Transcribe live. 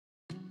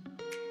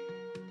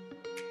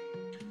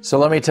So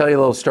let me tell you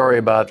a little story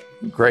about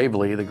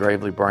Gravely, the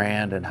Gravely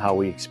brand, and how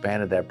we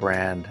expanded that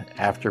brand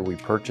after we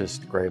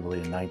purchased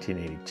Gravely in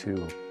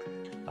 1982.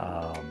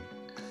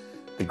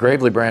 The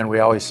Gravely brand we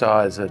always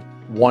saw as a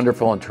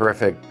wonderful and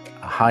terrific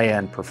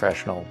high-end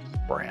professional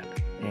brand.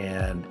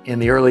 And in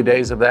the early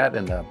days of that,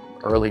 in the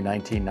early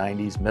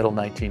 1990s, middle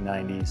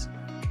 1990s,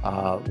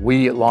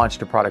 we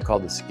launched a product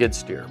called the skid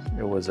steer.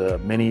 It was a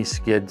mini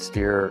skid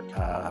steer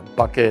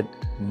bucket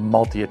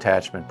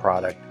multi-attachment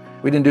product.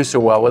 We didn't do so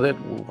well with it.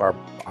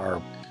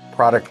 Our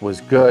product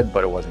was good,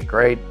 but it wasn't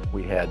great.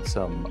 We had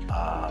some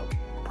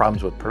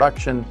problems with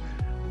production,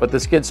 but the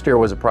skid steer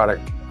was a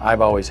product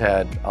I've always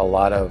had a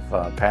lot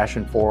of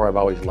passion for. I've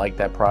always liked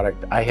that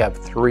product. I have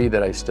 3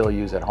 that I still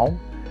use at home.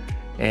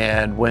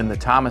 And when the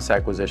Thomas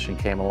acquisition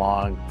came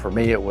along, for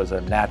me, it was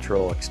a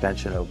natural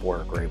extension of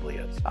where Gravely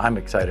is. I'm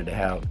excited to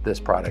have this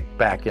product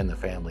back in the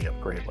family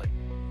of Gravely.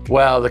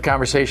 Well, the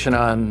conversation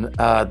on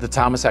the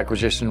Thomas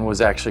acquisition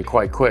was actually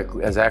quite quick.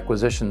 As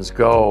acquisitions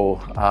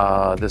go,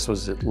 this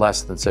was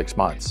less than 6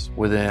 months.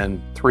 Within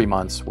 3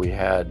 months, we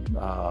had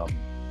a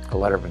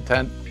letter of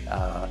intent,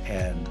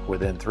 and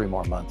within 3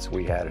 more months,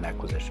 we had an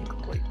acquisition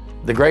complete.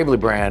 The Gravely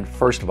brand,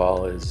 first of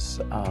all, is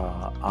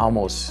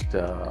almost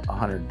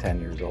 110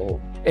 years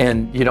old.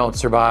 And you don't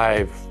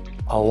survive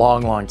a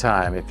long, long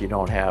time if you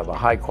don't have a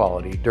high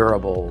quality,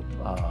 durable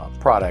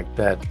product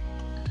that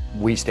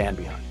we stand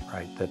behind,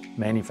 right? That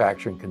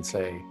manufacturing can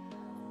say,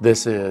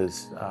 this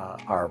is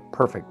our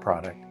perfect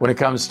product. When it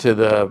comes to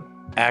the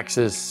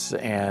Axis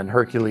and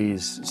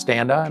Hercules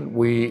stand-on,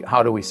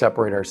 how do we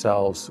separate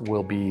ourselves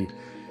will be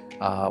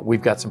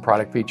we've got some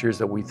product features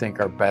that we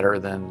think are better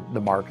than the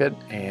market,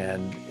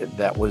 and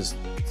that was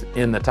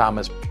in the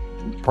Thomas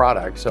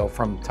product. So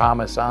from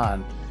Thomas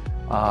on,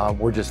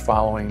 we're just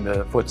following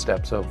the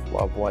footsteps of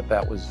what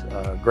that was.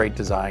 Great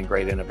design,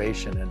 great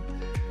innovation, and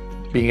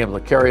being able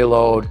to carry a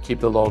load, keep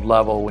the load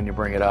level when you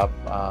bring it up,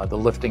 the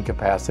lifting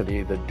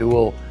capacity, the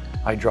dual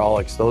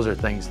hydraulics, those are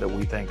things that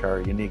we think are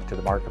unique to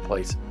the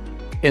marketplace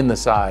in the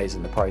size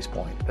and the price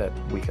point that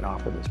we can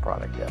offer this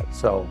product at.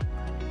 So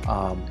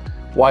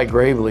why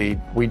Gravely?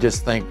 We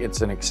just think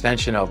it's an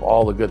extension of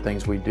all the good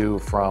things we do,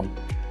 from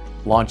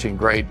launching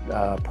great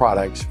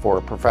products for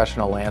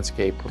professional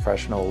landscape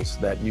professionals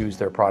that use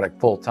their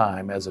product full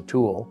time as a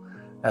tool,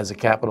 as a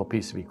capital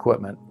piece of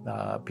equipment,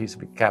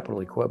 capital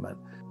equipment.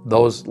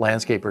 Those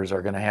landscapers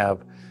are going to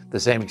have the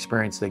same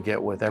experience they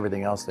get with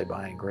everything else they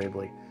buy in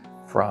Gravely,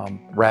 from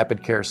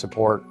rapid care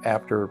support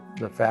after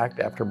the fact,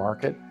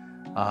 aftermarket,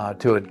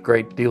 to a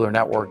great dealer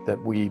network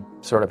that we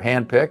sort of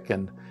handpick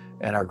and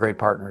are great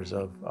partners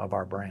of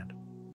our brand.